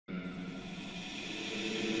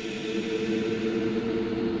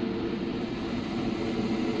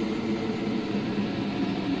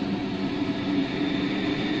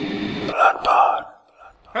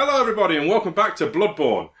everybody, and welcome back to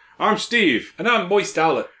Bloodborne. I'm Steve. And I'm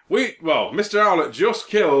MoistOwlette. Mr. Owlette just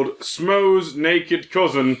killed Smo's naked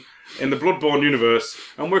cousin in the Bloodborne universe,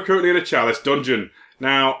 and we're currently in a chalice dungeon.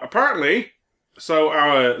 Now, apparently, so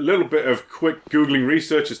our little bit of quick Googling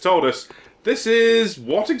research has told us, this is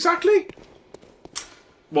what exactly?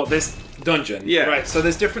 What, this dungeon? Yeah. Right, so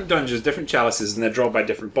there's different dungeons, different chalices, and they're drawn by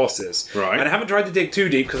different bosses. Right. And I haven't tried to dig too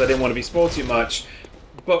deep because I didn't want to be spoiled too much.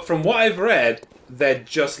 But from what I've read, they're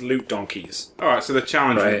just loot donkeys. Alright, so the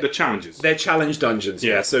challenges. They're challenge dungeons,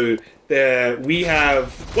 yeah. So we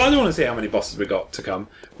have... Well, I don't want to say how many bosses we got to come,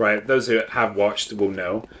 right? Those who have watched will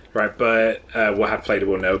know, right? But, will have played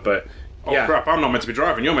will know, but... Oh crap, I'm not meant to be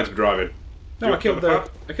driving, you're meant to be driving. No, I killed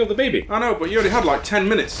the baby. I know, but you only had like 10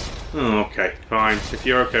 minutes. Oh, okay, fine. If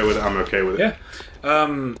you're okay with it, I'm okay with it.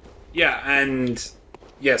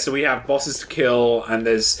 Yeah. So we have bosses to kill, and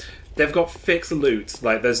they've got fixed loot.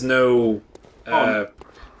 Like, there's no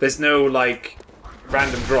like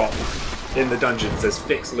random drop in the dungeons. There's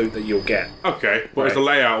fixed loot that you'll get. Okay, but is the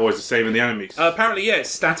layout always the same in the enemies? Apparently, yeah, it's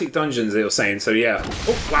static dungeons, they were saying, so yeah.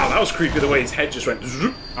 Oh, wow, that was creepy the way his head just went...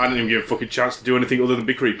 I didn't even give a fucking chance to do anything other than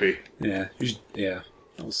be creepy. Yeah,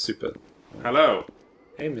 that was super... Hello.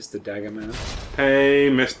 Hey, Mr. Daggerman. Hey,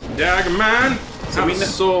 Mr. Daggerman. So we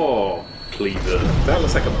saw cleaver. That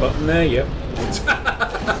looks like a button there, yep.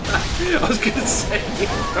 I was gonna say...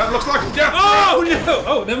 That looks like a death. Oh, no!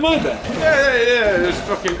 Oh, never mind that. Yeah, it's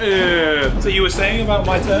fucking... So you were saying about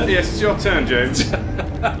my turn? Yes, it's your turn, James.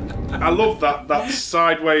 I love that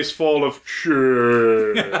sideways fall of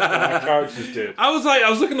shit my characters did. I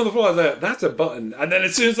was looking on the floor, I was like, that's a button. And then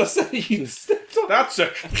as soon as I said it, you stepped on. That's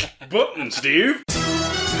a button, Steve.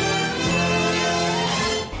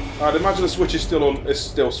 I'd imagine the switch is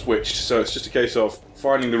still switched, so it's just a case of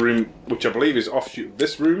finding the room, which I believe is offshoot of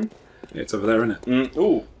this room. Yeah, it's over there, isn't it?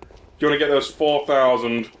 Ooh. Do you want to get those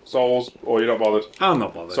 4,000 souls, or you're not bothered? I'm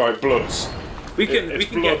not bothered. Sorry, bloods. We can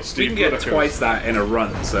get twice that in a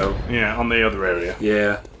run, so... Yeah, on the other area.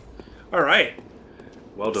 Yeah. Alright.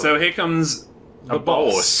 Well done. So here comes the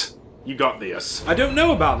boss. You got this. I don't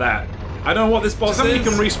know about that. I don't know what this boss is. You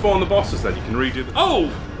can respawn the bosses then, you can redo them. Oh!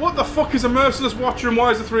 What the fuck is a merciless watcher and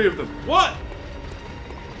why is there 3 of them? What?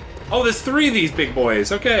 Oh, there's 3 of these big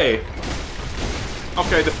boys, okay.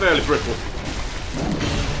 Okay, they're fairly brittle.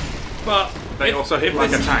 But... They also hit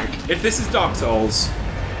like a tank. If this is Dark Souls...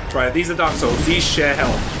 Right, these are Dark Souls. These share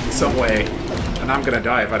health in some way. And I'm gonna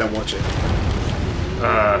die if I don't watch it.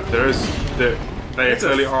 They are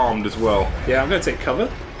clearly armed as well. Yeah, I'm gonna take cover.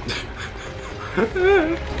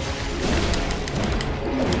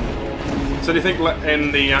 So do you think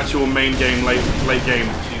in the actual main game, late game,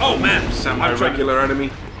 oh man, semi-regular enemy?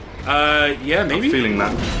 Yeah, maybe. I'm feeling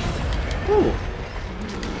that. Ooh.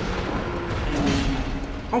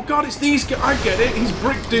 Oh god, it's these guys. I get it. He's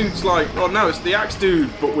brick dudes like... Oh no, it's the axe dude,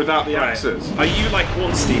 but without the axes. Are you like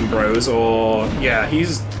Ornstein Bros, or... Yeah,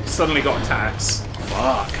 he's suddenly got attacks.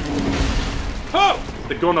 Fuck. Oh!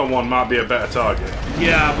 The gunner one might be a better target.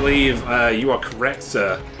 Yeah, I believe you are correct,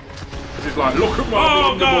 sir. Because he's like, look at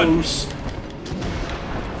my blunderbuss.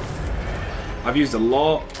 I've used a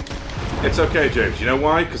lot. It's okay, James. You know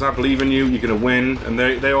why? Because I believe in you, you're going to win, and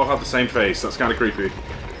they all have the same face. That's kind of creepy.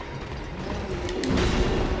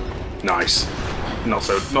 Nice. Not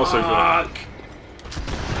so good.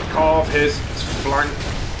 Carve his flank.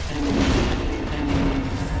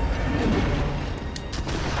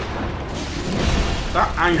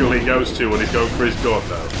 That angle he goes to when he's going for his gun,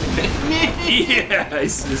 though. Yeah,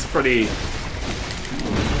 it's pretty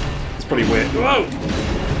weird. Whoa!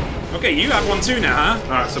 Okay, you have one too now, huh?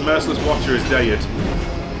 Alright, so Merciless Watcher is dead.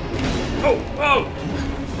 Oh!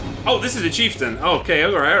 Oh, this is the chieftain. Okay,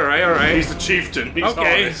 alright. He's the chieftain. He's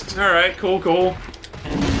honest. Alright, cool.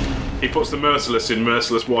 He puts the Merciless in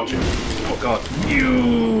Merciless Watcher. Oh god.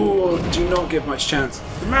 You do not give much chance.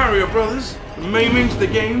 The Mario Brothers, maiming to the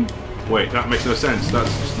game. Wait, that makes no sense.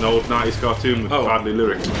 That's just an old 90s cartoon with badly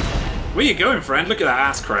lyrics. Where you going, friend? Look at that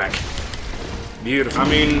ass crack. Beautiful. I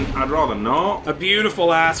mean, I'd rather not. A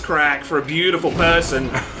beautiful ass crack for a beautiful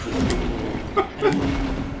person.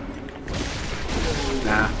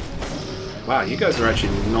 Nah. Wow, you guys are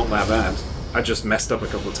actually not that bad. I just messed up a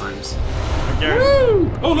couple of times. Again.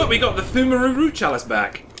 Woo! Oh look, we got the Thumaru Root Chalice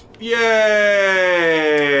back. Yay!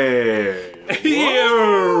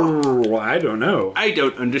 I don't know. I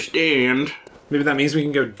don't understand. Maybe that means we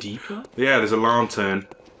can go deeper? Yeah, there's a lantern.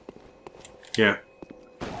 Yeah.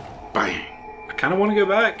 Bang. I kind of want to go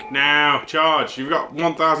back. Now, charge. You've got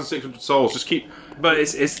 1,600 souls. Just keep... But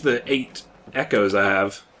it's the 8 echoes I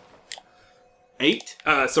have. 8?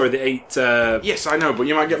 Sorry, the 8... Yes, I know, but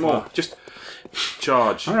you might get more. Just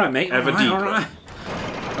charge. Alright, mate. Ever deeper. Alright.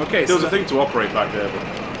 Okay, There was a thing to operate back there,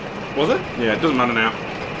 but... Was it? Yeah, it doesn't matter now.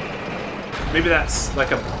 Maybe that's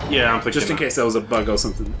like a... Yeah, I'm thinking Just in case there was a bug or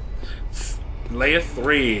something. Layer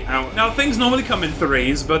 3. Now, things normally come in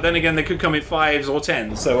 3s, but then again, they could come in 5s or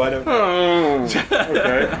 10s, so I don't... Oh,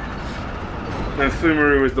 okay. And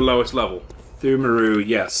Thumaru is the lowest level. Thumaru,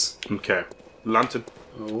 yes. Okay. Lantern.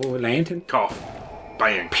 Oh, lantern. Cough.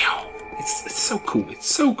 Bang. It's so cool. It's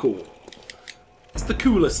so cool. It's the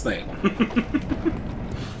coolest thing.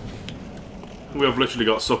 We have literally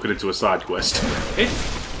got suckered into a side quest.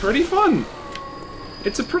 It's pretty fun.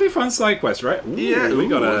 It's a pretty fun side quest, right? Ooh, Yeah. We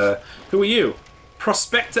got a... Who are you?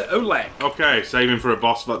 MoistOwlette. Okay, saving for a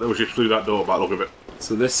boss fight that was just through that door by the look of it.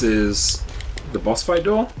 So this is the boss fight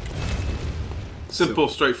door. Simple,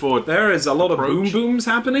 straightforward. There is a lot of boom Approach. booms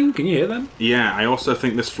happening. Can you hear them? Yeah, I also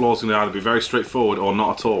think this floor's going to either be very straightforward or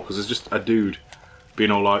not at all, because it's just a dude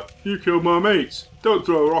being all like, "You killed my mates. Don't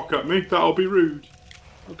throw a rock at me. That'll be rude."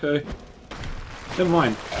 Okay. Never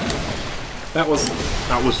mind. That was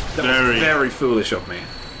very foolish of me.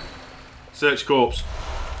 Search corpse.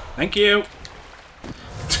 Thank you.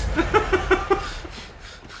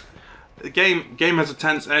 The game has a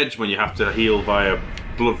tense edge when you have to heal via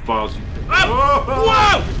blood vials. Oh!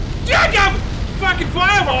 Whoa! Jacob! Fucking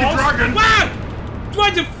fireballs! Fucking dragon! Wow!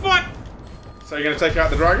 What the fuck? So you're going to take out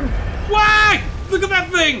the dragon? Why? Look at that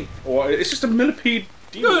thing! Or it's just a millipede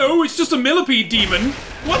demon. No, it's just a millipede demon.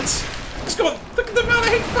 What? It's got... Look at the amount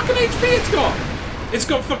of fucking HP it's got. It's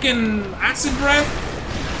got fucking acid breath.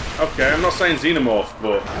 Okay, I'm not saying xenomorph,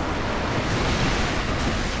 but...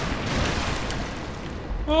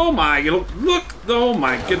 Oh my... Look! Oh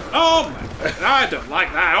my god... Oh my... I don't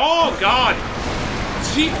like that. Oh god!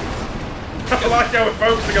 Gee... I like how we're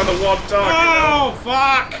focusing on the one target. Oh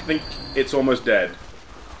fuck! I think it's almost dead.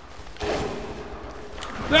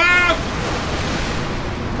 Ah!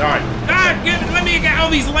 Alright, Let me get all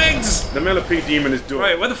these legs! the millipede demon is done.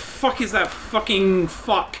 Right, where the fuck is that fucking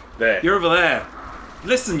fuck? There. You're over there.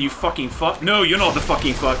 Listen, you fucking fuck. No, you're not the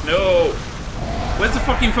fucking fuck. No! Where's the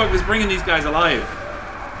fucking fuck that's bringing these guys alive?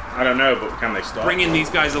 I don't know, but can they stop? Bringing these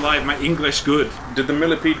guys alive, my English good. Did the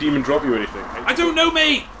millipede demon drop you anything? I don't know,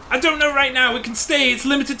 mate! I don't know right now. It can stay. It's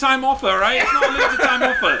limited time offer, right? It's not a limited time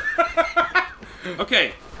offer.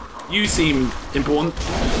 Okay. You seem important.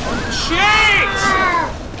 Shit!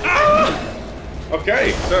 Ah!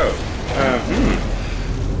 Okay, so...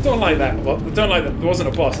 Don't like that. Don't like that. There wasn't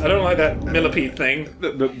a boss. I don't like that millipede thing.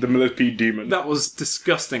 The millipede demon. That was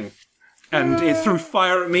disgusting. And it threw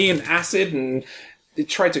fire at me and acid and it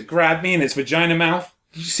tried to grab me in its vagina mouth.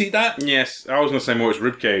 Did you see that? Yes, I was going to say more its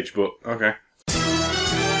ribcage, but okay.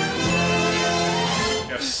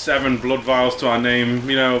 We have 7 blood vials to our name,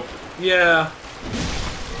 you know. Yeah.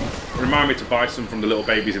 Remind me to buy some from the little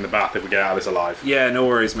babies in the bath if we get out of this alive. Yeah, no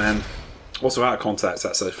worries, man. Also out of context,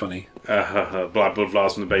 that's so funny. Blood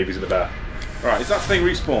vials from the babies in the bath. Right, is that thing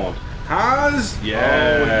respawned? Has? Yes.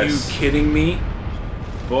 Oh, are you kidding me?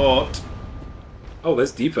 But... Oh,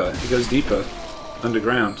 there's deeper. It goes deeper.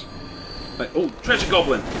 Underground. Like, oh, treasure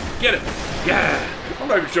goblin! Get it! Yeah! I'm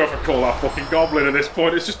not even sure if I call that fucking goblin at this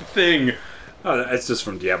point, it's just a thing. Oh, it's just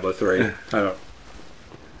from Diablo 3. I don't...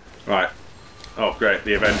 Right. Oh, great,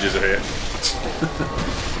 the Avengers are here.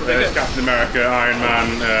 There's Captain America, Iron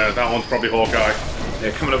Man, that one's probably Hawkeye.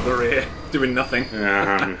 Yeah, coming up the rear, doing nothing.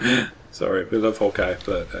 Sorry, we love Hawkeye,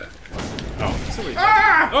 but... Oh.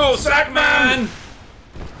 Ah! Oh, Sackman!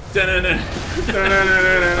 Sackman!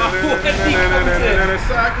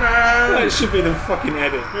 That should be the fucking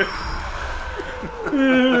edit.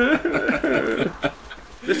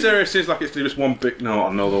 This area seems like it's just one big... No,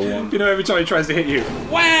 another one. You know, every time he tries to hit you...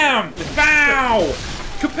 Wham! Bow!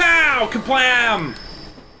 Kapow! Kaplam!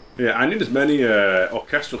 Yeah, I need as many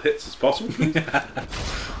orchestral hits as possible, please.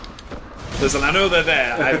 Listen, I know they're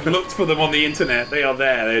there. I've looked for them on the internet. They are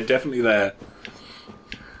there. They're definitely there.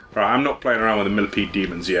 Right, I'm not playing around with the millipede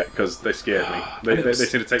demons yet, because they scared me. They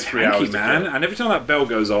seem to take 3 hours to man. kill. And every time that bell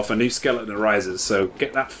goes off, a new skeleton arises, so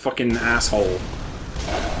get that fucking asshole.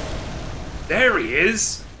 There he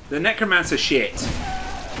is! The necromancer shit.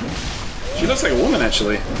 She looks like a woman,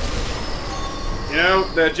 actually. You know,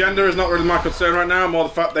 their gender is not really my concern right now, more the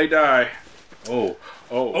fact they die. Oh.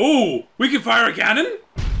 Oh. Oh! We can fire a cannon?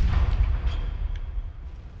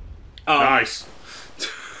 Nice.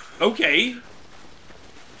 Okay.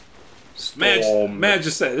 May I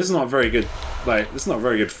just say, this is not very good. Like, this is not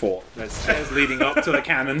very good fort. There's stairs leading up to the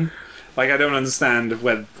cannon. Like, I don't understand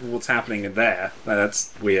what's happening in there.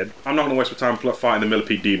 That's weird. I'm not going to waste my time fighting the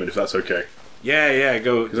millipede demon, if that's okay. Yeah,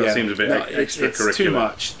 go. Because that seems a bit extracurricular. It's too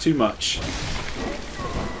much. Too much.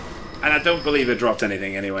 And I don't believe it dropped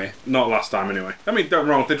anything anyway. Not last time, anyway. I mean, don't get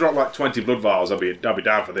me wrong. If they drop like 20 blood vials, I'd be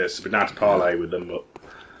down for this. I'd be down to parlay with them, but...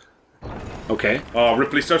 Okay. Oh,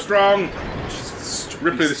 Ripley's so strong!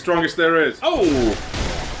 Ripley, the strongest there is. Oh!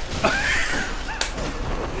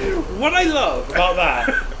 What I love about that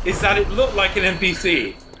is that it looked like an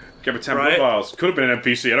NPC. Give me 10 blood vials. Could have been an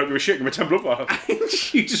NPC. I don't give a shit. Give me 10 blood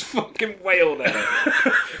vials. You just fucking wailed at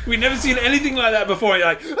it. We've never seen anything like that before. You're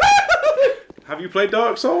like... Have you played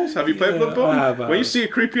Dark Souls? Have you played Bloodborne? When you see a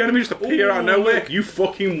creepy enemy just appear out of nowhere, you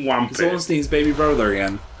fucking whamp It's it. Ornstein's baby brother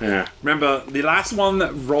again. Yeah. Remember, the last one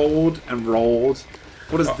that rolled and rolled.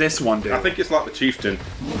 What does this one do? I think it's like the chieftain.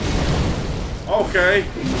 Okay.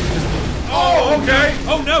 Oh, okay.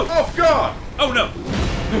 Oh no! Oh god. Oh no!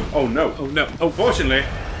 Oh no. Oh no! Unfortunately,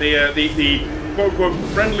 the quote unquote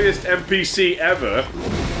friendliest NPC ever,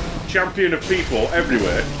 champion of people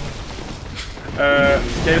everywhere,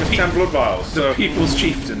 gave us 10 blood vials. The People's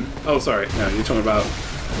Chieftain. Oh, sorry. No, you're talking about...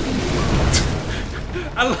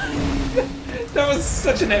 That was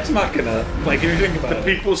such an ex machina. Like, if you think about it.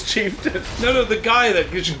 The People's Chieftain. No, the guy that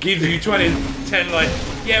just gives you 10, like,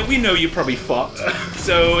 yeah, we know you're probably fucked.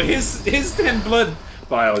 So, his 10 blood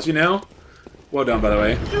vials, you know? Well done, by the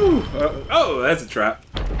way. Ooh, oh, that's a trap.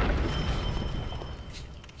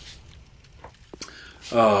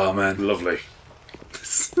 Oh, man. Lovely.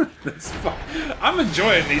 That's fun. I'm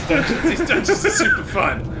enjoying these dungeons. These dungeons are super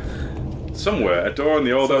fun. Somewhere, a door in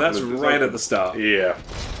the old... So that's right at the start. Yeah.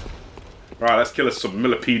 Right, let's kill us some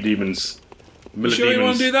millipede demons. You sure you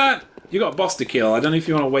want to do that? You got a boss to kill. I don't know if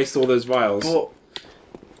you want to waste all those vials. But...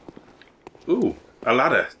 Ooh, a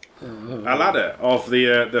ladder. A ladder of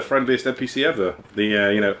the friendliest NPC ever.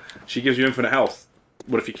 She gives you infinite health.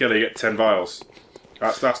 What if you kill her, you get 10 vials.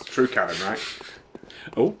 That's the true canon, right?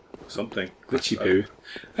 Oh. Something. Glitchy poo.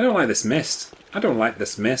 I don't like this mist. I don't like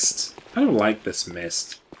this mist. I don't like this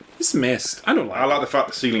mist. This mist. I don't like I like the fact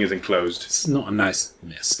the ceiling is enclosed. This is not a nice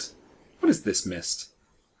mist. What is this mist?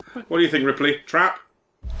 What do you think, Ripley? Trap?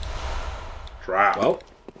 Trap. Well,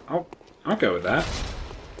 I'll go with that.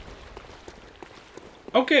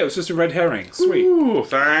 Okay, it was just a red herring. Sweet. Ooh,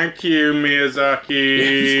 thank you,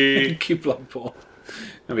 Miyazaki. Thank you, Bloodborne.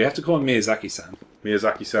 No, we have to call him Miyazaki-san.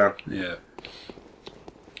 Miyazaki-san. Yeah.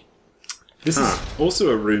 This is also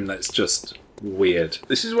a room that's just weird.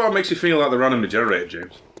 This is what makes you feel like they're randomly generated,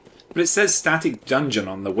 James. But it says static dungeon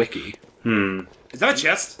on the wiki. Is that a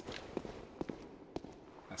chest?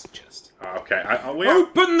 That's a chest. Okay.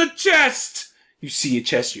 Open the chest! You see a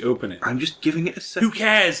chest, you open it. I'm just giving it a second. Who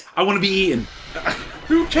cares? I want to be eaten.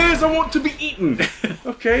 Who cares? I want to be eaten.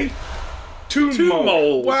 Okay. Tomb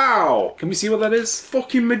mold. Wow. Can we see what that is?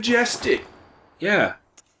 Fucking majestic. Yeah.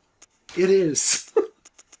 It is.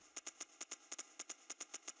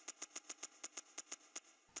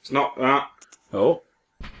 It's not that. Oh.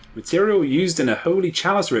 Material used in a holy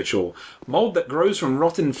chalice ritual. Mold that grows from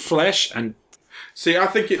rotten flesh and... See, I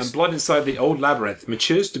think it's... And blood inside the old labyrinth.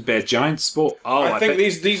 Matures to bear giant spore... Oh, I think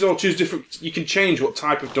these all choose different... You can change what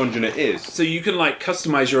type of dungeon it is. So you can, like,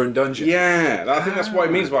 customize your own dungeon. Yeah, I think that's what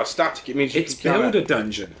it means by static. It means you it's can build a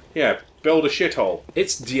dungeon. Yeah, build a shithole.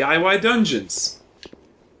 It's DIY dungeons.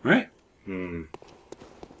 Right? We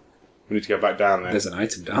need to go back down there. There's an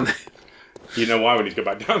item down there. You know why we need to go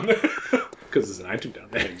back down there? Because there's an item down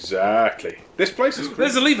there. Exactly. This place is...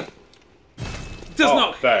 There's a lever. It does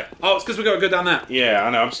not. There. Oh, it's because we've got to go down that. Yeah, I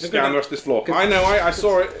know. I'm just scanning the rest of this floor. I know. I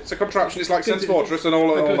saw it. It's a contraption. It's like Sense Fortress and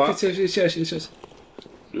all that.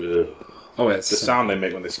 Oh, it's the sound they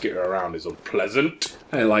make when they skitter around is unpleasant.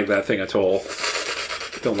 I don't like that thing at all.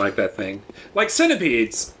 Don't like that thing. Like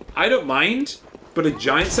centipedes, I don't mind, but a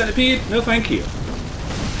giant centipede, no thank you.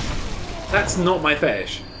 That's not my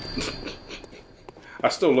fetish. I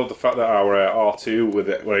still love the fact that our R2 with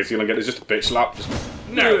it, where he's going to get it's just a bitch slap. Just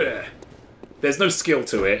no. There's no skill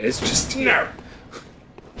to it. It's just no.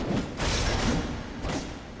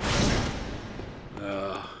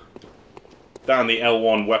 That and the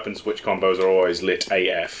L1 weapon switch combos are always lit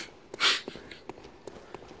AF.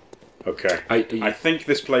 Okay. I think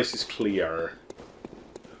this place is clear.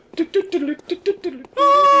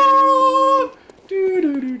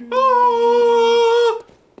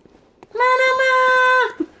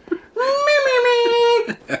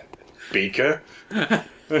 Beaker.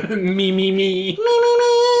 Me.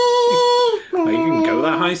 Oh, you can go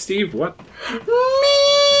that high, Steve? What?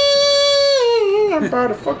 I'm about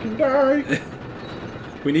to fucking die.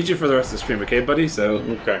 We need you for the rest of the stream, okay, buddy? So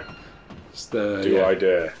okay. Just, Do I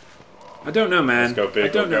dare? I don't know, man. Let's go big.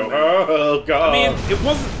 I don't know. Oh god. I mean, it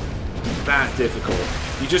wasn't that difficult.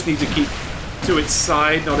 You just need to keep to its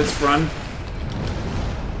side, not its front.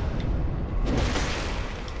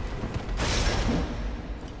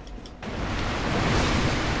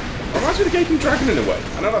 reminds me of the gaping dragon in a way.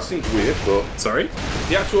 I know that seems weird, but Sorry?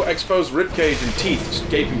 the actual exposed ribcage and teeth, just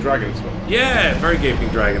gaping dragon as well. Yeah, very gaping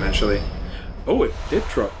dragon, actually. Oh, it did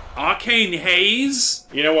drop. Arcane Haze?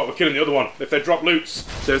 You know what? We're killing the other one. If they drop loots,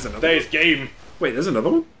 There's another there's game. Wait, there's another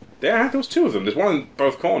one? Yeah, there was two of them. There's one in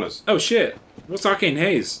both corners. Oh, shit. What's Arcane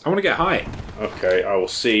Haze? I want to get high. Okay, I will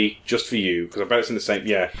see just for you, because I bet it's in the same...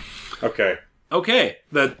 Yeah. Okay. Okay.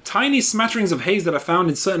 The tiny smatterings of haze that are found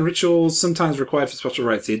in certain rituals, sometimes required for special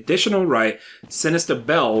rites. The additional rite, Sinister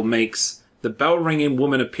Bell, makes the bell-ringing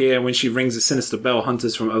woman appear. When she rings a sinister bell,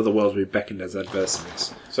 hunters from other worlds will be beckoned as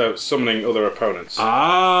adversaries. So, summoning other opponents.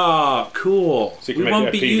 Ah, cool. So you We can won't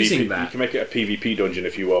make be it a PvP, using You that. can make it a PvP dungeon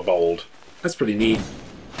if you are bold. That's pretty neat.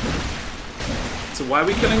 So why are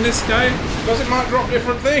we killing this guy? Because it might drop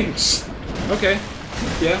different things. Okay.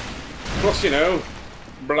 Yeah. Plus, you know,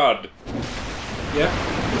 blood. Yeah.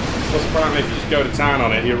 Plus, apparently, if you just go to town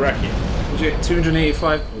on it, you wreck it. Would you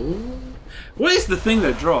 285? Ooh. What is the thing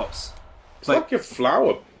that drops? It's like a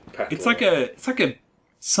flower petal. It's like a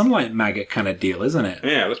sunlight maggot kind of deal, isn't it?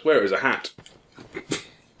 Yeah, let's wear it as a hat.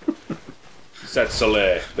 Said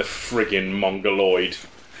Soler, the friggin' mongoloid.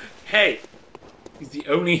 Hey, he's the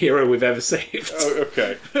only hero we've ever saved. Oh,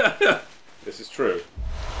 okay. This is true.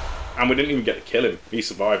 And we didn't even get to kill him. He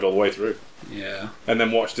survived all the way through. Yeah. And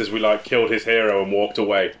then watched as we, like, killed his hero and walked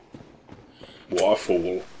away. What a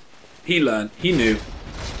fool. He learned. He knew.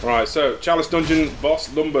 Right, so Chalice Dungeon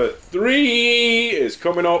boss number 3 is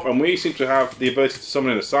coming up, and we seem to have the ability to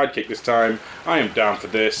summon in a sidekick this time. I am down for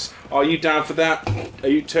this. Are you down for that? Are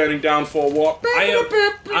you turning down for what? I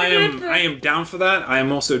am down for that. I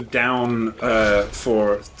am also down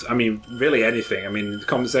for, I mean, really anything. I mean, the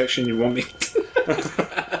comment section, you want me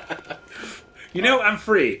You know, I'm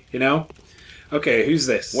free, you know? Okay, who's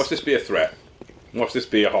this? Watch this be a threat. Watch this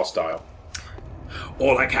be a hostile.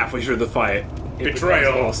 Or like halfway through the fight.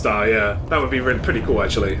 Betrayal. Hostile, yeah. That would be really pretty cool,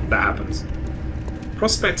 actually. That happens.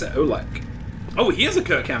 Prospector Olek. Oh, he has a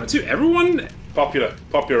Kirk hammer too. Everyone Popular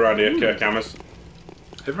around here, Kirk Hammers.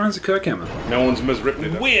 Everyone's a Kirk hammer. No one's Ripley.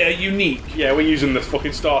 We're unique. Yeah, we're using the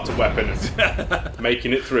fucking starter weapon and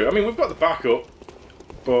making it through. I mean, we've got the backup,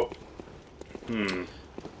 but...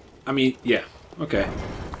 I mean, yeah. Okay.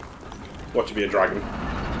 Watch it be a dragon.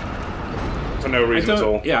 For no reason at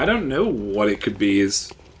all. Yeah, I don't know what it could be.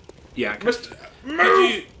 Is yeah. Mr.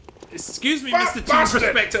 Move! Excuse me, Fat Mr. Team bastard!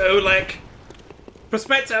 Prospector Olek.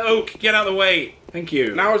 Prospector Oak, get out of the way. Thank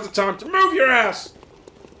you. Now is the time to move your ass!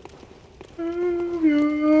 Move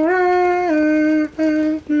your ass.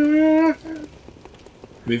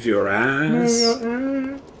 Move your ass.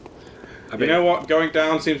 You know what? Going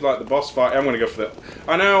down seems like the boss fight. I'm going to go for that.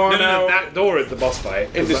 I know. No, that door is the boss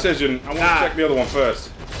fight. Indecision. I want to check the other one first.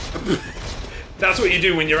 That's what you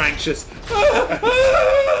do when you're anxious.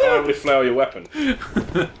 Violently flail your weapon.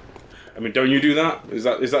 I mean, don't you do that? Is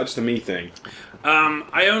that just a me thing?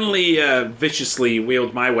 I only viciously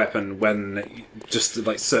wield my weapon when just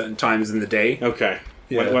like certain times in the day. Okay.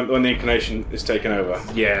 Yeah. When the inclination is taken over.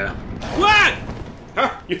 Yeah. What?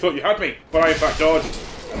 Ha! You thought you had me, but I in fact dodged.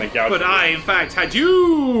 And then gouged But you. I, in fact, had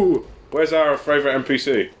you. Where's our favourite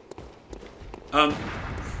NPC?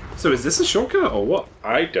 So is this a shortcut or what?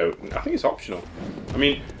 I think it's optional. I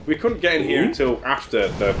mean, we couldn't get in here until after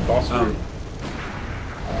the boss room.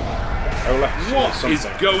 What is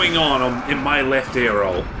going on in my left ear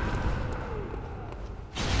roll?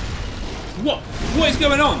 What is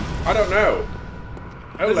going on? I don't know.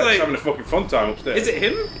 Oleg's like- having a fucking fun time upstairs. Is it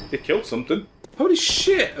him? He killed something. Holy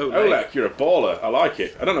shit! Oleg, you're a baller. I like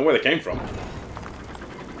it. I don't know where they came from.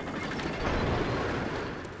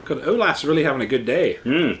 God, Olaf's really having a good day.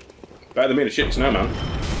 Better than me and a shitty snowman.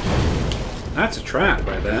 That's a trap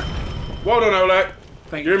right there. Well done, Oleg.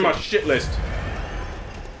 Thank You're you. in my shit list.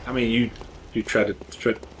 I mean, you tried.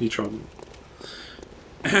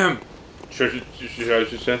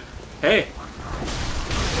 Hey,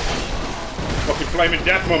 Fucking flaming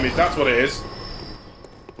death mummies, that's what it is.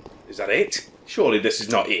 Is that it? Surely this is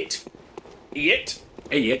not it. It?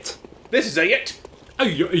 it. This is it.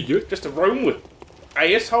 It. Just a room with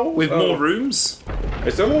assholes? With more rooms.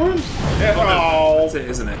 Is there more rooms? Yeah. Oh, that's it,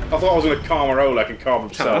 isn't it? I thought I was going to calm Oleg and calm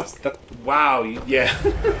himself. Wow. Yeah.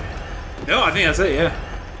 No, I think that's it. Yeah.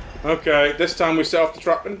 Okay, this time we set off the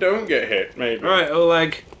trap and don't get hit, maybe. All right,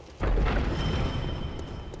 Oleg.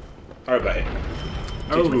 I bet it.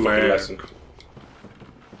 Teach him a fucking lesson.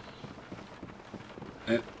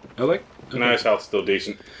 Oleg. No, his health's still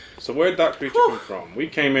decent. So where'd that creature come from? We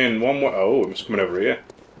came in one way. Oh, it was coming over here.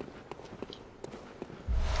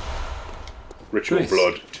 Ritual Nice.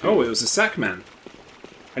 blood. Oh, it was a sack man.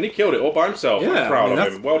 And he killed it all by himself. Yeah, I'm proud I mean,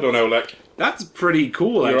 of him. Well done, Oleg. That's pretty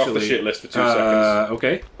cool. You're actually. off the shit list for 2 seconds.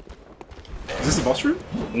 Okay. Is this the boss room?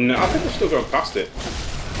 No, I think we're still going past it.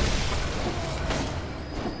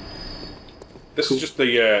 This is just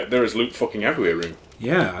the there is loot fucking everywhere room.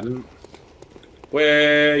 Yeah, I didn't...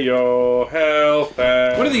 Where your health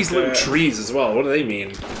at? What are these little trees as well? What do they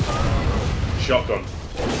mean? Shotgun.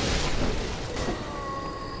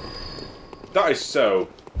 That is so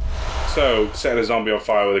setting a zombie on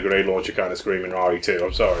fire with a grenade launcher kind of screaming RE2,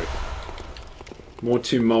 I'm sorry. More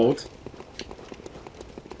tomb mold.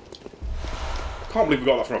 I can't believe we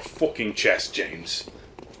got that from a fucking chest, James.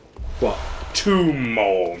 What? Tomb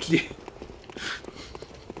mold.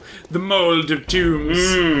 The mold of tombs.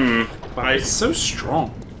 Mmm. It's so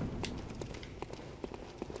strong.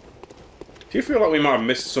 Do you feel like we might have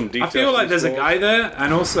missed some details? I feel like there's a guy there,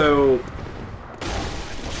 and also...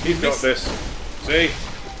 He's got this. See?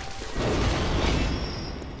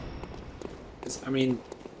 I mean...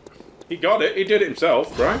 He got it. He did it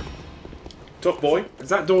himself, right? Tough boy. Is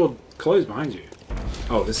that door closed behind you?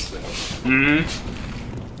 Oh, this is it.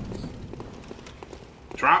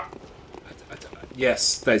 Trap.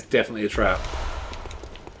 Yes, there's definitely a trap.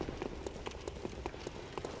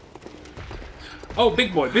 Oh,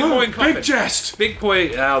 big boy in coffin. Big chest. Big boy.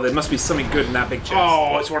 Oh, there must be something good in that big chest.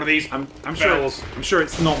 Oh, it's one of these. I'm sure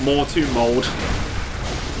it's not more tomb mold.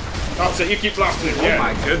 That's it. You keep blasting him. Oh Yeah.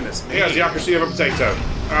 my goodness me. He has the accuracy of a potato,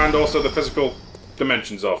 and also the physical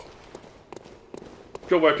dimensions of.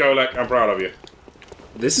 Good work, Oleg. I'm proud of you.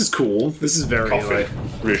 This is cool. This is very Coffee.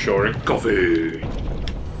 Reassuring. Coffee.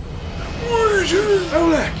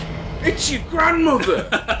 Oleg, it's your grandmother.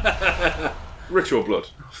 Ritual blood.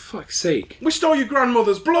 Oh, fuck's sake. We stole your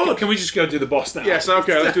grandmother's blood. Can we just go do the boss now? Yes.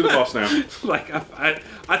 Okay. Let's do the boss now. Like,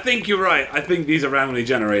 I think you're right. I think these are randomly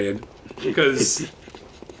generated because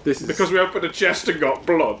this is Because we opened a chest and got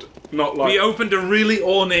blood, not like we opened a really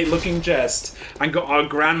ornate-looking chest and got our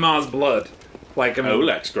grandma's blood. Like, I mean,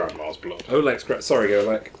 Oleg's grandma's blood. Sorry,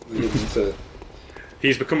 Oleg.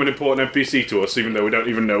 He's become an important NPC to us, even though we don't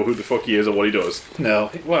even know who the fuck he is or what he does. No.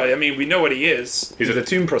 Well, I mean, we know what he is. He's a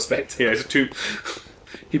tomb prospector. Yeah, he's a tomb.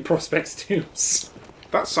 He prospects tombs.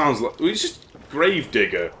 That sounds like it's just grave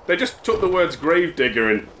digger. They just took the words grave digger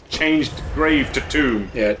and changed grave to tomb.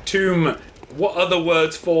 Yeah, tomb. What other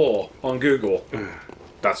words for on Google?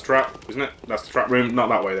 That's trap, isn't it? That's the trap room. Not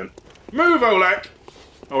that way then. Move, Oleg.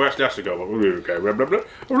 Oh, we actually have to go. Okay. Blah, blah,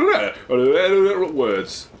 blah.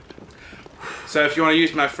 Words. So if you want to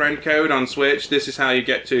use my friend code on Switch, this is how you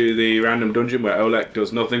get to the random dungeon where Oleg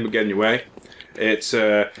does nothing but get in your way. It's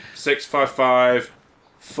 655.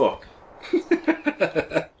 Fuck.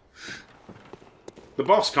 The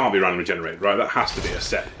boss can't be randomly generated, right? That has to be a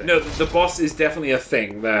set thing. No, the boss is definitely a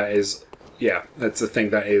thing that is... Yeah, that's a thing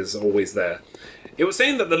that is always there. It was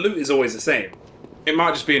saying that the loot is always the same. It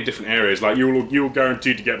might just be in different areas. Like you're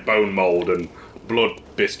guaranteed to get bone mold and blood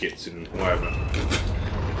biscuits and whatever.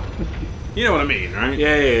 You know what I mean, right?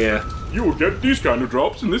 Yeah. You will get these kind of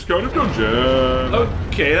drops in this kind of dungeon.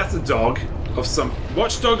 Okay, that's a dog of some...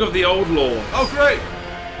 Watchdog of the Old Lord. Oh, great!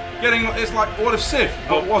 It's like what if Sif,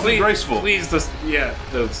 but wasn't graceful. Please, those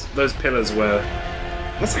pillars were...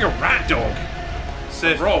 That's like a rat dog.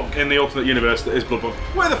 Sif in the alternate universe that is Bloodborne.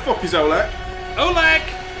 Where the fuck is Oleg? Oleg!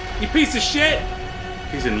 You piece of shit!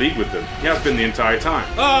 He's in league with them. He has been the entire time.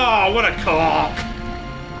 Oh, what a cock!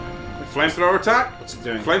 Flamethrower attack? What's it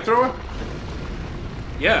doing? Flamethrower?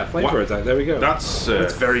 Yeah, flamethrower attack. There we go. That's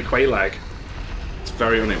very Quaalag. It's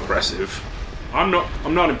very unimpressive. I'm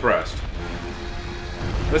not impressed.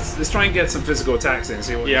 Let's try and get some physical attacks in.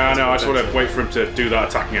 See what. Yeah, I know. I just want to wait for him to do that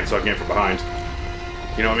attack again so I can get from behind.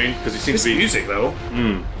 You know what I mean? Because he seems this to be music though.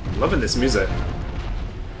 Loving this music.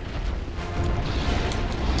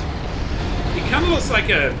 He kind of looks like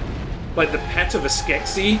the pet of a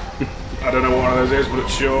Skeksis. I don't know what one of those is, but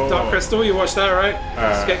it's sure. Dark Crystal, you watched that, right?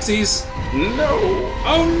 Skeksis? No.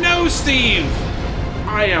 Oh no, Steve!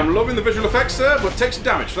 I am loving the visual effects, sir, but take some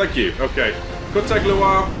damage. Thank you. Okay. Could take a little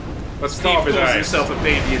while. Let's Steve start with calls that. himself a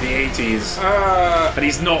baby in the 80s. And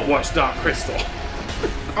he's not watched Dark Crystal.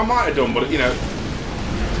 I might have done, but, you know,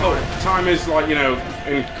 time is, like, you know,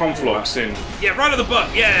 in conflux in... Yeah, right at the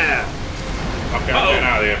butt, yeah! Okay, I'm getting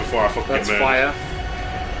out of here before I fucking That's burn. fire.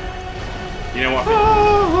 You know what?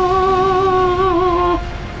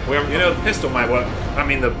 You know, the pistol might work. I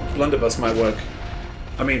mean, the blunderbuss might work.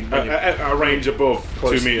 I mean... a range above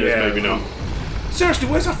close, 2 meters, yeah. maybe not. Seriously,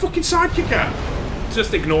 where's that fucking sidekick at?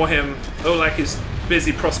 Just ignore him. Oleg is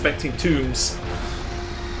busy prospecting tombs.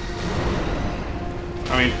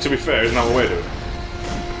 I mean, to be fair, isn't that what we're doing?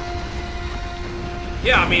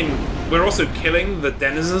 Yeah, I mean, we're also killing the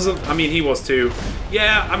denizens of... I mean, he was too.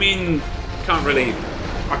 Yeah, I mean, can't really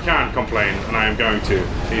I can't complain, and I am going to.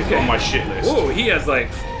 He's on my shit list. Oh, he has like...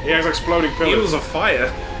 He has exploding pillars. Heels of fire.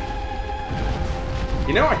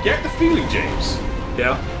 You know, I get the feeling, James.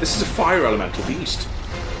 Yeah. This is a fire elemental beast.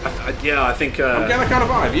 Yeah, I think... I'm getting that kind of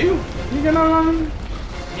vibe. You gonna...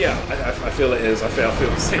 Yeah, I feel it is. I feel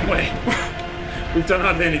the same way. We've done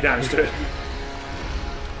hardly any damage to it.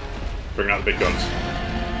 Bring out the big guns.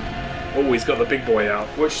 Oh, he's got the big boy out.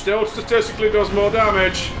 Which still statistically does more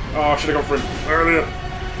damage. Oh, I should have gone for him earlier.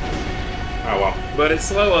 Oh well. But it's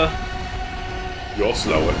slower. You're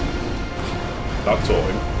slower. That taught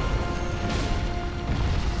him.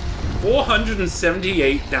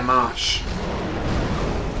 478 damage.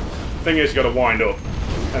 Thing is, you gotta wind up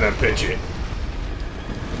and then pitch it.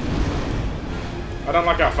 I don't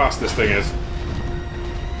like how fast this thing is.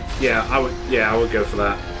 Yeah, I would go for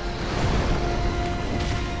that.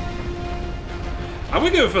 I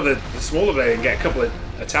would go for the smaller blade and get a couple of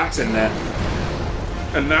attacks in there.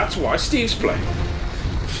 And that's why Steve's playing.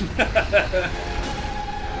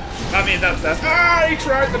 I mean, that's... Ah, he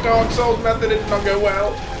tried the Dark Souls method, it did not go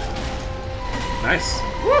well. Nice.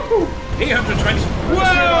 Woohoo! 820... I just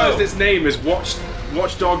realised its name is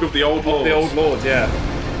Watchdog of the Old Lord. The Old Lord, yeah.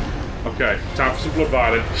 Okay, time for some blood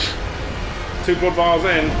violin. 2 blood vials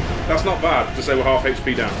in. That's not bad to say we're half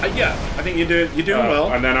HP down. Yeah, I think you're doing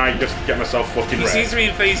well. And then I just get myself fucking He wrecked. seems to be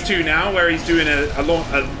in phase 2 now, where he's doing a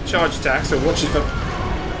charge attack. So watch it for.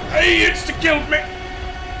 He insta-killed me!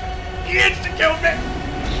 He insta-killed me!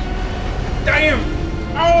 Damn!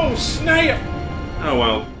 Oh, snap! Oh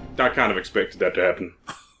well, I kind of expected that to happen.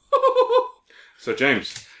 So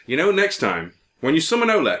James, you know next time, when you summon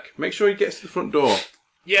Oleg, make sure he gets to the front door.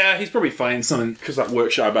 Yeah, he's probably finding something. Because that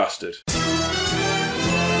work shy bastard.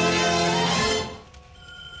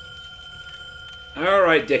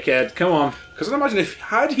 Alright, dickhead, come on. Because I imagine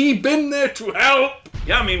had he been there to help...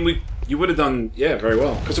 Yeah, I mean, you would have done, very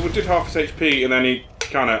well. Because it did half his HP, and then he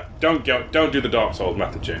kind of... Don't do the Dark Souls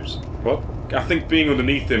method, James. What? I think being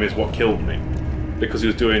underneath him is what killed me. Because he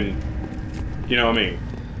was doing... You know what I mean?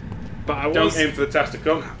 But I was... Don't aim for the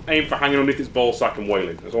testicle. Aim for hanging underneath his ball sack and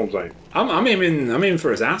wailing. That's all I'm saying. I'm aiming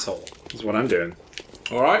for his asshole. Is what I'm doing.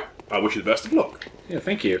 Alright. I wish you the best of luck. Yeah,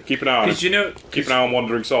 thank you. Keep an eye on him. Keep an eye on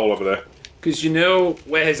Wandering Soul over there. Because you know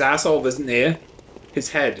where his asshole isn't near? His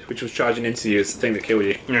head, which was charging into you, is the thing that killed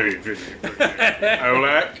you. Oleg,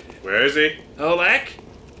 where is he? Oleg?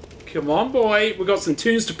 Come on, boy. We've got some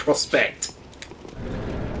tunes to prospect.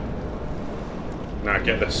 Now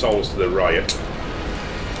get the souls to the riot.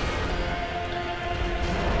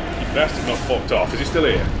 You bastard not fucked off. Is he still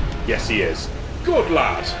here? Yes, he is. Good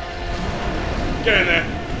lad. Get in there.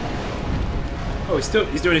 Oh, he's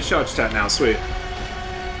doing his charge attack now. Sweet.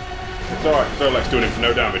 It's alright. Oleg's doing it for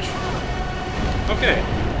no damage. Okay.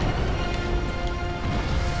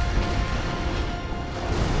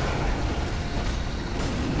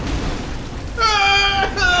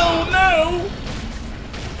 Oh no!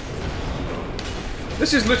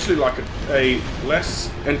 This is literally like a less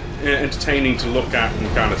entertaining to look at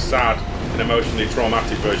and kind of sad and emotionally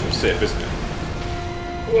traumatic version of Sif, isn't it?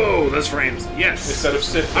 Whoa, those frames. Yes. Instead of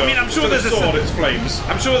Sif, I mean, I'm sure there's a sword, it's flames.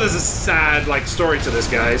 I'm sure there's a sad story to this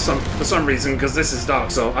guy. For some reason, because this is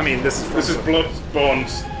Dark Souls. I mean, this is Bloodborne.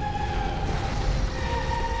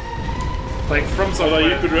 Like from somewhere. Although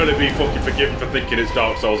you could really be fucking forgiven for thinking it's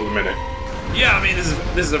Dark Souls at the minute. Yeah, I mean, this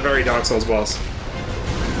is a very Dark Souls boss.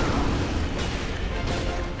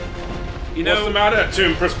 You know, What's the matter,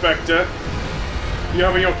 Tomb Prospector? You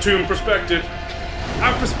having your tomb prospected?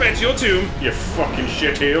 I'll prospect your tomb. You fucking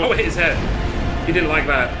shitheel. Oh, hit his head. He didn't like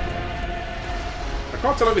that. I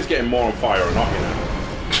can't tell if he's getting more on fire or not, you know.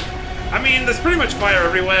 I mean, there's pretty much fire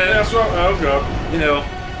everywhere. Yeah, that's right. Oh god. You know.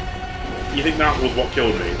 You think that was what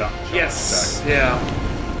killed me? That Yes. Yeah.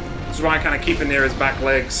 That's why I kind of keep it near his back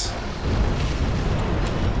legs.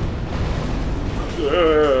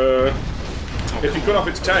 If you cut off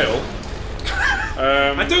its tail.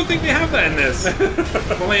 I don't think they have that in this.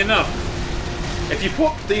 Funnily enough. If you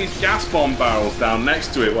put these gas bomb barrels down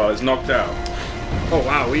next to it while it's knocked out. Oh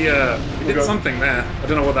wow, we did something there. I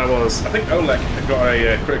don't know what that was. I think Oleg had got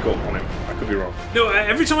a critical on him. I could be wrong. No,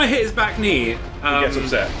 every time I hit his back knee, He gets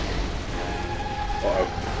upset. Uh-oh.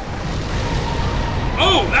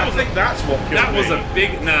 Oh, I think that's what killed me. That was a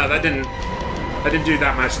big. No, that didn't do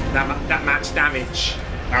that much. That much damage.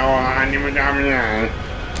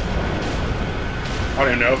 I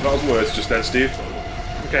don't know if that was words just then, Steve.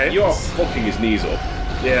 Okay. You're fucking his knees up.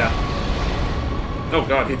 Yeah. Oh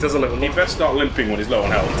god, he does a little. He better start limping when he's low on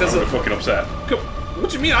health. He does. I'm fucking upset. What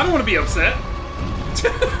do you mean? I don't want to be upset.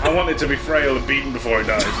 I want it to be frail and beaten before he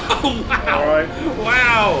dies. Oh wow! Alright.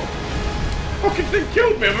 Wow! Fucking thing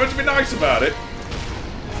killed me. I'm meant to be nice about it.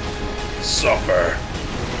 Suffer.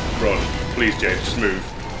 Run. Please, James, just move.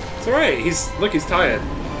 It's alright, he's tired.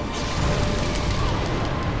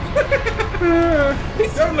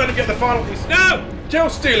 Don't let him get the final piece. No! Kill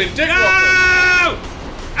stealing, dick No!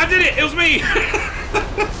 I did it! It was me!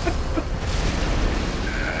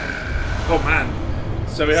 Oh man.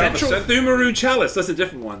 So we have Central Thumaru Chalice, that's a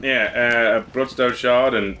different one. Yeah, a Bloodstone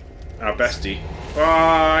Shard and our bestie.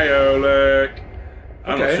 Violet.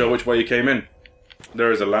 I'm not sure which way you came in.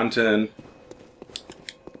 There is a lantern.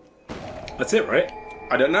 That's it, right?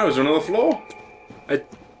 I don't know, is there another floor?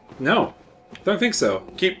 No. Don't think so.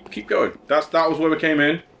 Keep going. That was where we came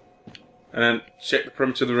in. And then check the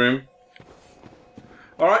perimeter of the room.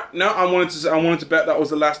 Alright, no, I wanted to bet that was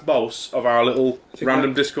the last boss of our little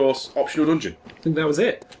random discourse optional dungeon. I think that was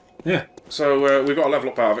it. Yeah. So we've got a level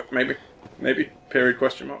up out of it, maybe. Maybe. Period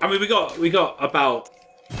question mark. I mean, we got about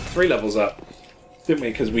 3 levels up, didn't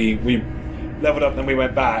we? Because we leveled up, then we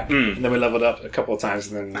went back, and then we leveled up a couple of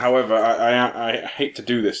times, and then. However, I hate to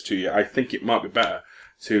do this to you. I think it might be better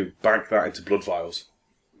to bank that into blood vials.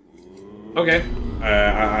 Okay.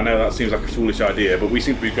 I know that seems like a foolish idea, but we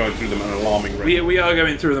seem to be going through them at an alarming rate. We are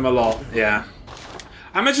going through them a lot. Yeah.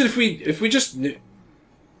 I imagine if we just knew.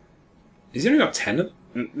 Has he only got 10 of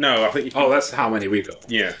them? No, I think you can... Oh, that's how many we got.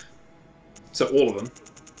 Yeah. So all of them.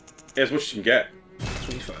 As much as you can get.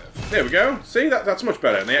 25. There we go. See, that's much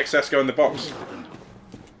better. And the excess go in the box.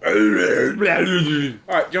 Alright, do you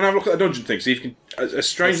want to have a look at the dungeon thing? See if you can... As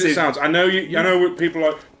strange as it sounds, I know what people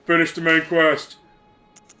are like, finish the main quest.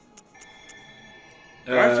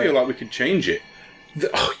 I feel like we could change it.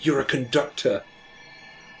 Oh, you're a conductor.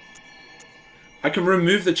 I can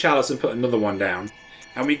remove the chalice and put another one down.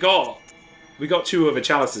 And we got 2 other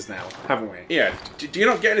chalices now, haven't we? Yeah. Do you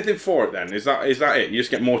not get anything for it then? Is that it? You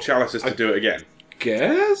just get more chalices to do it again?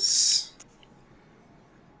 Guess?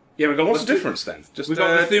 Yeah, we got... What's the difference then? We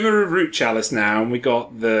got the Thumaru Root Chalice now, and we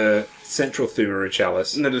got the Central Thumaru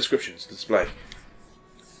Chalice. In the descriptions, the display.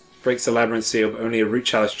 Breaks the labyrinth seal, but only a root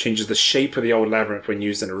chalice changes the shape of the old labyrinth when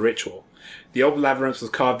used in a ritual. The old labyrinth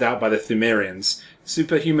was carved out by the Thumerians,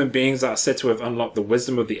 superhuman beings that are said to have unlocked the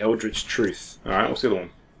wisdom of the Eldritch Truth. Alright, what's the other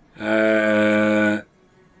one?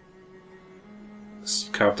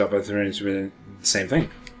 Carved out by the Thumerians, same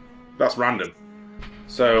thing. That's random.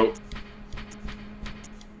 So...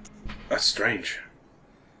 That's strange.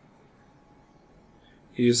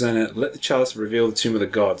 Use then it. Let the chalice reveal the tomb of the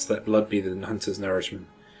gods, let blood be the hunter's nourishment,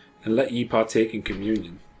 and let ye partake in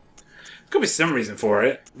communion. There's got to be some reason for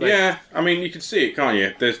it. Yeah, I mean, you can see it, can't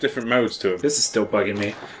you? There's different modes to them. This is still bugging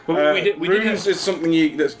me. But runes is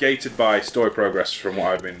something that's gated by story progress from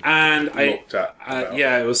what I've been looked at.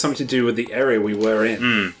 Yeah, it was something to do with the area we were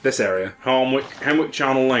in. This area. Hemwick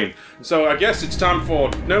Channel Lane. So I guess it's time for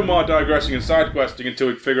no more digressing and side questing until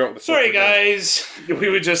we figure out what the Sorry guys! We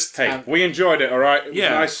were just... Hey, we enjoyed it, alright? It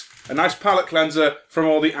was a nice palate cleanser from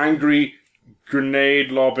all the angry,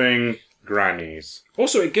 grenade-lobbing grannies.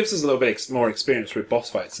 Also, it gives us a little bit more experience with boss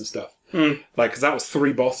fights and stuff. Like, because that was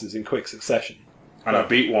 3 bosses in quick succession. And I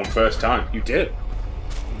beat one first time. You did.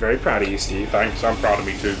 Very proud of you, Steve. Thanks, I'm proud of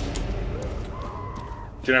me too.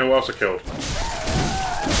 Do you know who else I killed?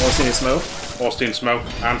 Austin Smoke? Austin Smoke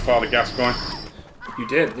and Father Gascoigne. You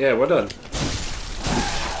did, yeah, well done.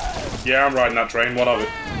 Yeah, I'm riding that train, what of it?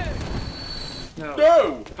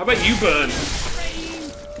 No! How about you burn?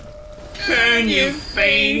 Burn, you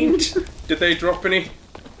fiend! Did they drop any?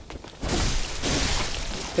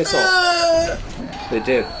 Piss off. They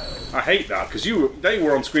did. I hate that, because they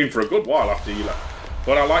were on screen for a good while after you left.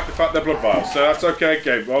 But I like the fact they're blood vials, so that's okay.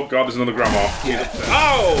 Okay. Oh god, there's another grandma. Yeah.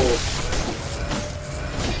 Oh!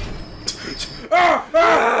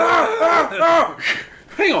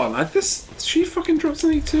 Hang on, she fucking dropped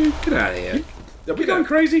something too? Get out of here. Are we going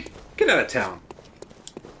crazy? Get out of town.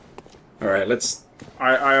 Alright, let's...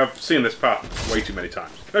 I have seen this path way too many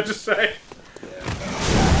times. Can I just say? Yeah.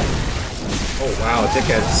 Oh wow,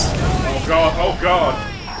 dickheads. Oh god, oh god.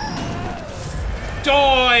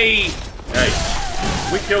 Die! Hey,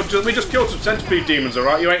 we just killed some centipede demons,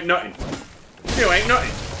 alright? You ain't nothing. You ain't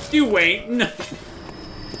nothing. You ain't nothing.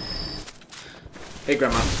 Hey,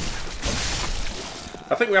 Grandma.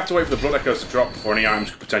 I think we have to wait for the blood echoes to drop before any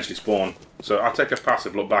items could potentially spawn. So I'll take a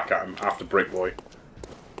passive look back at him after Brick Boy.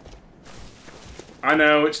 I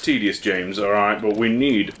know it's tedious, James, alright, but we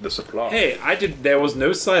need the supply. Hey, there was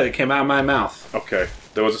no sigh that came out of my mouth. Okay,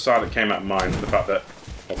 there was a sigh that came out of mine for the fact that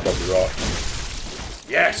I'm probably right.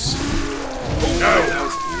 Yes! Oh no, that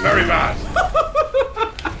was very bad.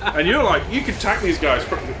 And you're like, you can tank these guys.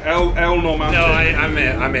 L Normandy. No, I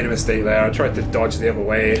made a mistake there. I tried to dodge the other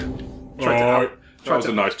way. Tried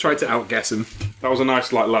to outguess him. That was a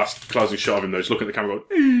nice, like, last closing shot of him, though. Just looking at the camera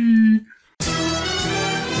going,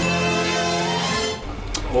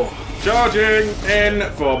 Oh. charging in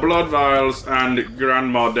for blood vials and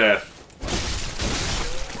grandma death.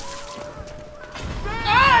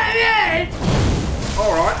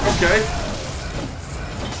 Alright, okay.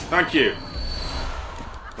 Thank you.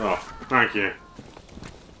 Oh, thank you.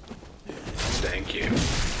 Thank you.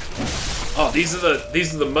 Oh, these are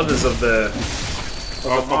the mothers of the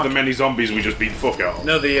Of the many zombies we just beat the fuck out of.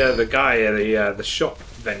 No, the guy, the shop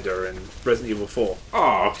vendor in Resident Evil 4.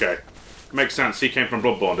 Oh, okay. Makes sense. He came from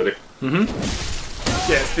Bloodborne, did he?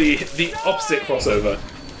 Mm-hmm. Yeah, it's the opposite crossover.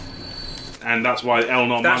 And that's why El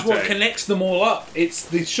Normante. That's what connects them all up. It's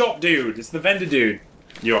the shop dude. It's the vendor dude.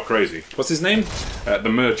 You're crazy. What's his name? The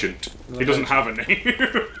Merchant. He doesn't have a name.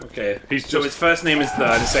 Okay. He's so just... his first name is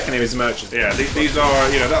the second name is Merchant. Yeah, these are,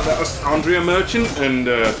 you know, that was Andrea Merchant and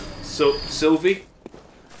Sylvie.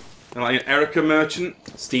 And like Erica Merchant.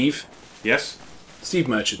 Steve. Yes? Steve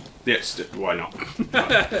Merchant. Yes, why not?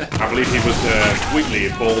 I believe he was Wheatley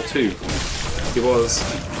in Ball 2. He was.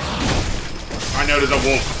 I know there's a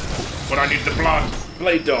wolf, but I need the blood.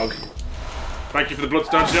 Blade Dog. Thank you for the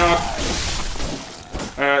bloodstone shard.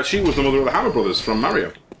 She was the mother of the Hammer Brothers from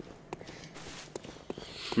Mario.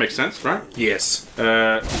 Makes sense, right? Yes. She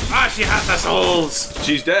has her souls!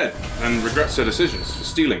 She's dead and regrets her decisions for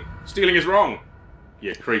stealing. Stealing is wrong.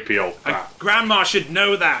 You creepy old bat. Grandma should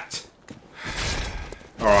know that.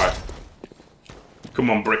 Alright. Come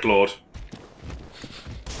on, Bricklord.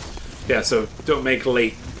 Yeah, so don't make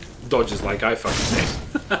late dodges like I fucking did.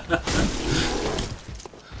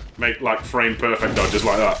 Make, like, frame perfect dodges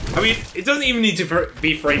like that. I mean, it doesn't even need to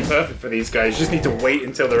be frame perfect for these guys. You just need to wait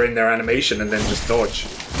until they're in their animation and then just dodge.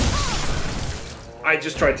 I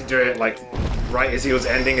just tried to do it, like, right as he was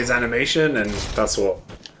ending his animation, and that's what...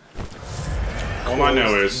 All I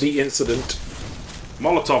know is... the incident.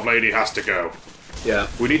 Molotov lady has to go. Yeah.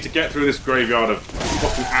 We need to get through this graveyard of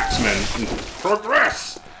fucking axemen and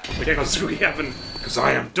progress! Because we haven't... Because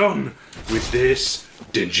I am done with this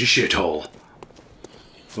dingy shithole.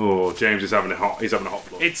 Oh, James is having a hot. He's having a hot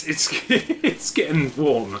floor. It's it's getting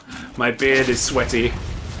warm. My beard is sweaty.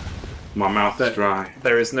 My mouth is dry.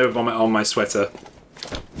 There is no vomit on my sweater.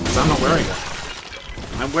 Because I'm not wearing it.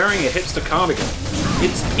 I'm wearing a hipster cardigan.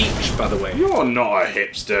 It's peach, by the way. You're not a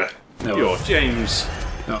hipster. No. You're James.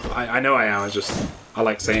 No, I know I am. I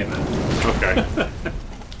like saying that. Okay.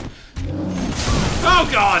 Oh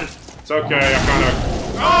God! It's okay. I kind of.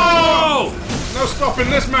 Oh! No stopping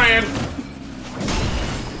this man.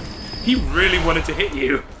 He really wanted to hit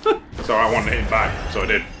you. So I wanted to hit him back, so I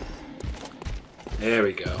did. There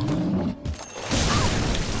we go.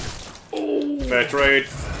 Oh. Fair trade.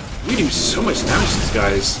 We do so much damage to these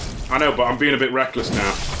guys. I know, but I'm being a bit reckless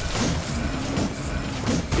now.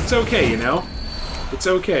 It's okay, you know? It's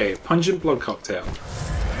okay. Pungent blood cocktail.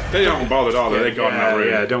 They aren't bothered, are they? They got in that room.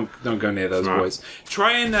 Yeah, don't go near those boys.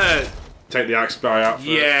 Try and take the axe guy out first.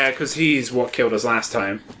 Yeah, because he's what killed us last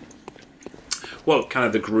time. Well, kind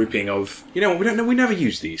of the grouping of... You know what, we never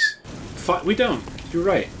use these. We don't. You're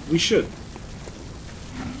right. We should.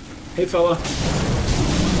 Hey, fella.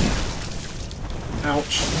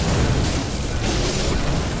 Ouch.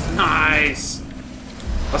 Nice!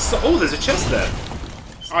 Oh, there's a chest there.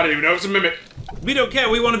 I didn't even know it was a mimic. We don't care.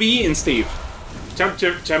 We want to be eaten, Steve.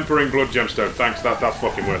 Tempering blood gemstone. Thanks, that's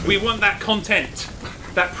fucking worth it. We want that content.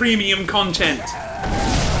 That premium content.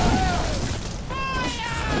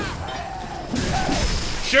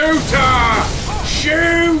 Shooter!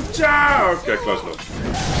 Shooter! Okay, close enough.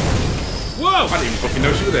 Whoa! I didn't even fucking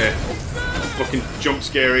know she was there. Fucking jump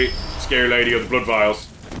scary lady of the blood vials.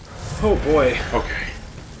 Oh boy. Okay.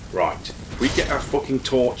 Right. If we get our fucking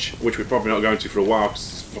torch, which we're probably not going to for a while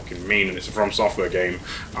because it's fucking mean and it's a From Software game,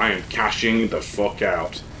 I am cashing the fuck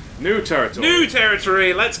out. New territory. New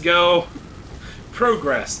territory, let's go.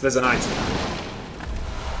 Progress. There's an item.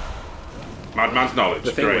 Madman's knowledge.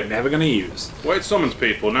 The thing Great. we're never going to use. Well, it summons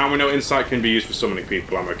people. Now we know insight can be used for summoning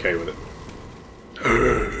people. I'm okay with it.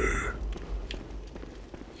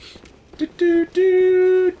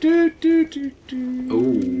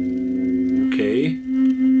 Ooh, okay.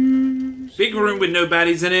 Big room with no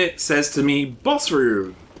baddies in it. Says to me, boss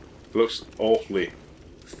room. Looks awfully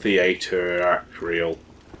theatrical.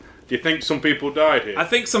 Do you think some people died here? I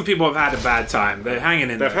think some people have had a bad time. They're hanging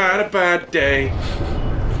in They've there. had a bad day.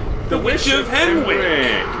 The Witch of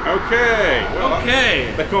Hemwick. Okay. Well,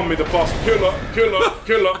 Okay. they call me the boss killer.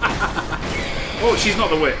 Oh, she's not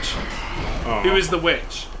the witch. Oh. Who is the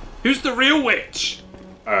witch? Who's the real witch?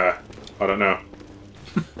 I don't know.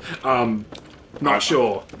 Not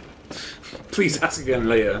sure. Please ask again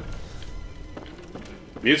later.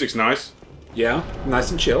 Music's nice. Yeah,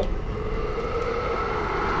 nice and chill.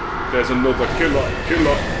 There's another killer.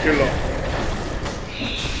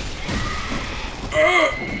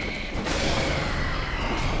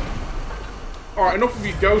 Alright, enough of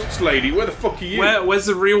you ghosts, lady. Where the fuck are you? Where's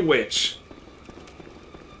the real witch?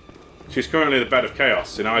 She's currently in the bed of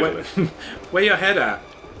chaos in Islip. Where your head at?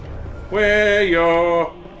 Where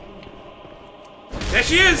your... There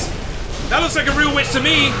she is! That looks like a real witch to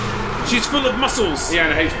me! She's full of muscles! Yeah,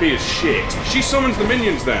 and her HP is shit. She summons the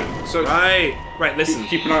minions then. So Right, listen.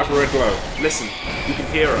 keep an eye out for red glow. Listen, you can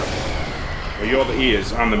hear her. Well, you're the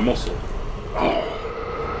ears, I'm the muscle. Oh.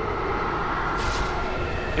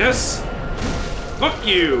 Yes? Fuck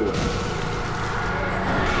you!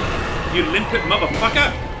 You limpet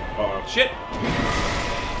motherfucker! Uh-oh. Shit!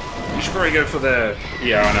 You should probably go for the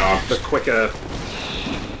Yeah, I know. the quicker...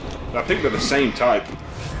 I think they're the same type.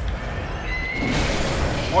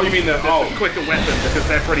 Oh, you mean the quicker weapon, because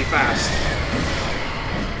they're pretty fast.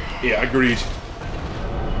 Yeah, agreed.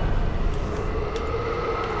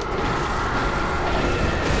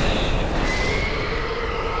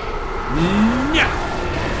 Yeah.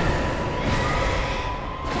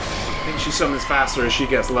 I think she summons faster as she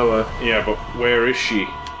gets lower. Yeah, but where is she?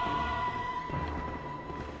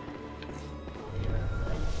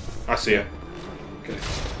 I see her. Okay.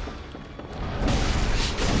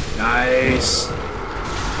 Nice.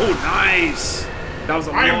 Oh, nice. That was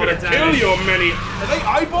a I am lot gonna of kill damage. your many. Are they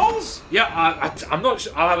eyeballs? Yeah, I'm not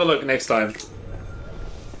sure. I'll have a look next time.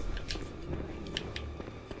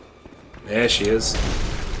 There she is.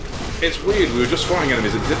 It's weird. We were just fighting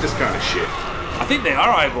enemies that did this kind of shit. I think they are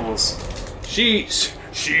eyeballs. She sees.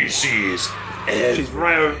 She's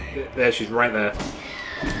right over there. She's right there.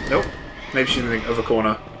 Nope. Maybe she's in the other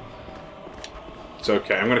corner. It's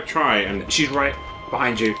okay. I'm gonna try and She's right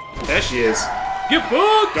behind you. There she is. Get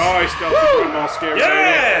fucked! die. Stealthy grandma scary.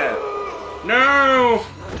 Yeah! No.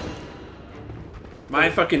 My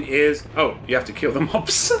fucking ears. Oh, you have to kill the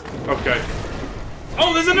mobs. Okay.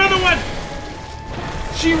 Oh, there's another one!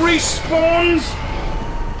 She respawns.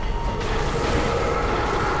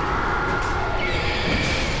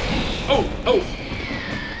 Oh!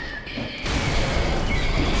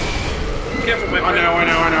 Careful, my friend.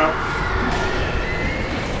 I know.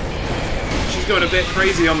 She's going a bit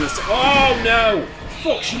crazy on this. Oh no!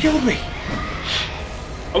 Fuck, she killed me.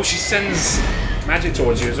 Oh, she sends magic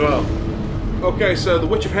towards you as well. Okay, so the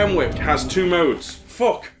Witch of Hemwick has 2 modes.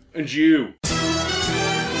 Fuck and you.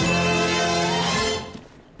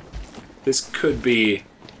 This could be...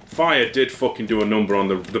 Fire did fucking do a number on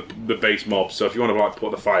the base mob, so if you want to like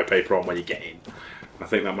put the fire paper on when you get in, I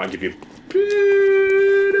think that might give you a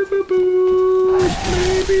bit of a boost,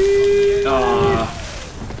 maybe.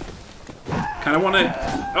 Kind of want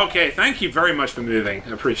to... Okay, thank you very much for moving.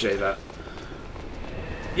 I appreciate that.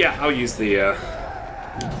 Yeah, I'll use the...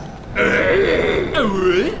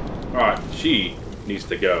 Alright, she needs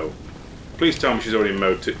to go. Please tell me she's already in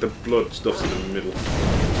mode 2. The blood stuff's in the middle.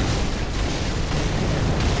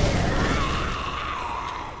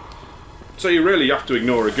 So you really have to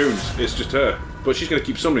ignore her goons. It's just her. But she's going to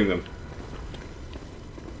keep summoning them.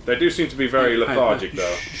 They do seem to be very lethargic,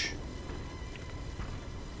 though.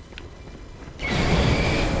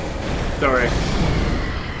 Sorry.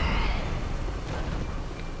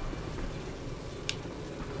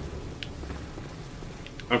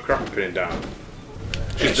 I'm crap at pinning down.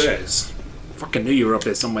 She's there. Fucking knew you were up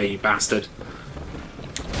there somewhere, you bastard.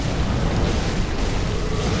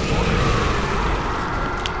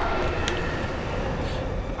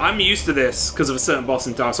 I'm used to this because of a certain boss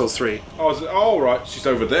in Dark Souls 3. Oh, right. She's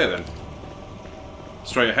over there, then.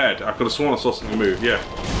 Straight ahead. I could have sworn I saw something move, yeah.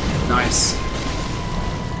 Nice.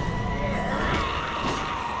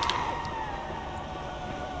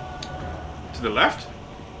 To the left?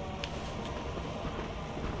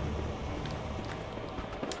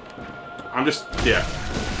 I'm just... yeah.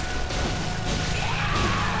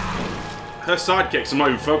 Her sidekicks I'm not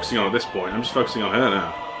even focusing on at this point. I'm just focusing on her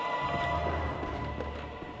now.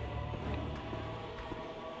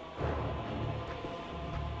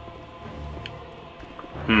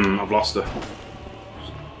 I've lost her.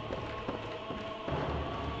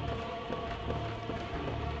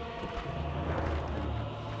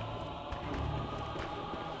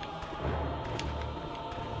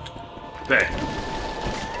 There.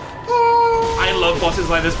 I love bosses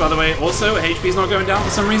like this, by the way. Also, HP's not going down for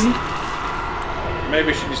some reason.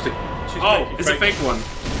 Maybe she needs to... Oh, it's a fake one.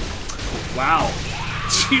 Wow.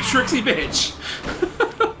 You tricksy bitch.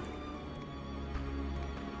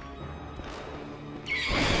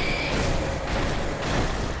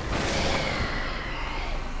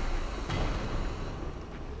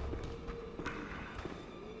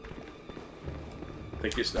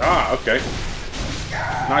 think it's... Ah, okay.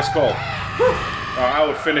 Nice call. I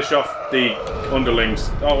would finish off the underlings.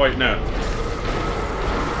 Oh, wait, no.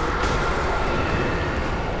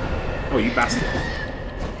 Oh, you bastard.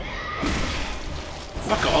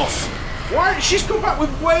 Fuck off. Why? She's come back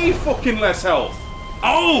with way fucking less health.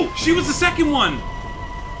 Oh, she was the second one.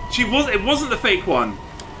 It wasn't the fake one.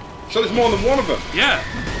 So there's more than one of them. Yeah.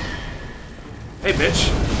 Hey, bitch.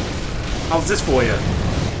 How's this for you?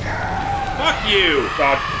 Fuck you.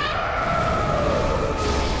 God.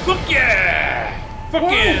 Fuck yeah.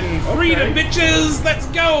 Fucking Whoa, freedom, okay. bitches. Let's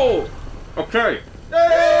go. Okay.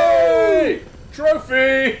 Hey!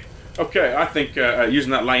 Trophy! Okay, I think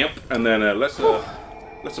using that layup, and then let's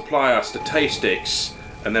apply our statistics,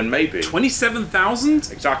 and then maybe... 27,000?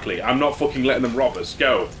 Exactly. I'm not fucking letting them rob us.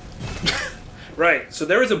 Go. Right, so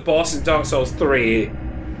there is a boss in Dark Souls 3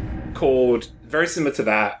 called, very similar to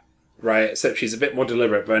that, right, except she's a bit more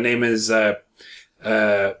deliberate, but her name is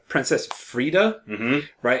Princess Frida,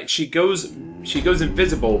 right? She goes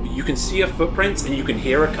invisible, but you can see her footprints and you can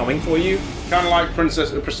hear her coming for you. Kind of like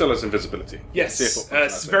Princess Priscilla's invisibility. Yes,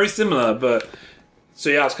 it's very similar, but... So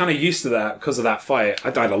yeah, I was kind of used to that because of that fight. I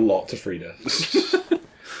died a lot to Frida.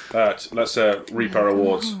 Alright, let's reap our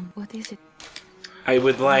rewards. What is it? I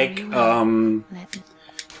would like, Yeah,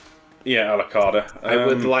 Alicada. I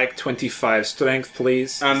would like 25 strength,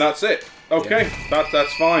 please. And that's it. Okay,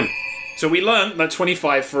 that's fine. So we learned that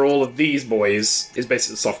 25 for all of these boys is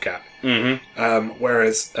basically soft cap.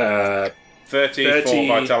 Whereas 30 for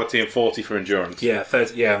vitality and 40 for endurance. yeah,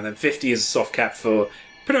 30, yeah, and then 50 is a soft cap for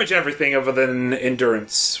pretty much everything other than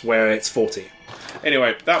endurance, where it's 40.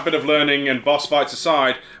 Anyway, that bit of learning and boss fights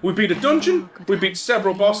aside, we beat a dungeon, we beat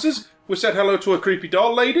several bosses, we said hello to a creepy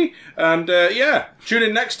doll lady, and yeah, tune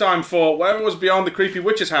in next time for whatever was beyond the creepy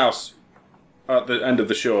witch's house at the end of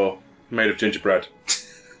the shore, made of gingerbread.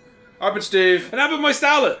 I've been Steve. And I've been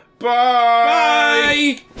MoistOwlette.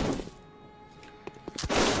 Bye! Bye!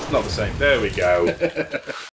 Not the same. There we go.